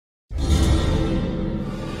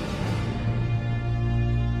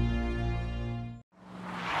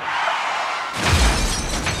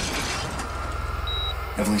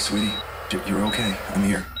sweetie. You're okay. I'm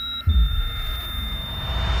here.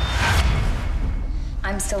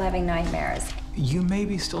 I'm still having nightmares. You may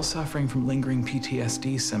be still suffering from lingering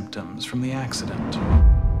PTSD symptoms from the accident.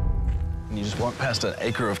 You just walk past an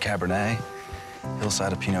acre of Cabernet,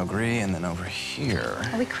 hillside of Pinot Gris, and then over here.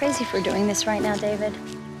 Are we crazy for doing this right now, David?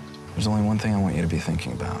 There's only one thing I want you to be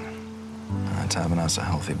thinking about. It's having us a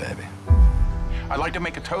healthy baby. I'd like to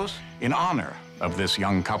make a toast in honor of this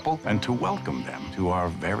young couple and to welcome them to our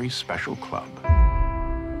very special club.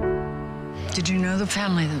 Did you know the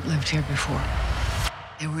family that lived here before?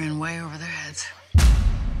 They were in way over their heads.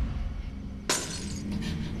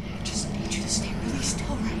 I just need you to stay really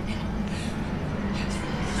still right now.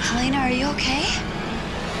 Helena, are you okay?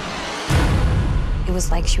 It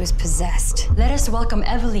was like she was possessed. Let us welcome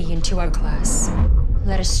Eveleigh into our class.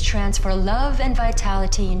 Let us transfer love and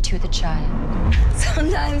vitality into the child.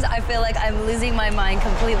 Sometimes I feel like I'm losing my mind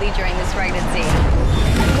completely during this pregnancy.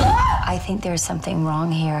 I think there's something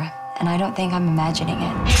wrong here, and I don't think I'm imagining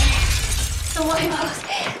it. The lighthouse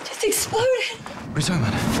just exploded. What are you talking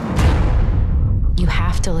about? You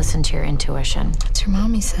have to listen to your intuition. What's your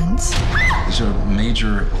mommy sense? These are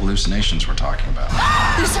major hallucinations we're talking about.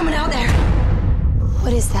 There's someone out there.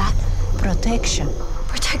 What is that? Protection.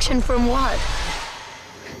 Protection from what?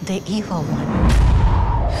 The evil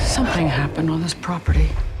one. Something happened on this property.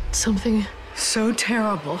 Something. So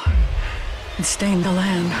terrible. It stained the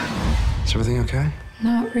land. Is everything okay?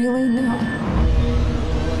 Not really, no.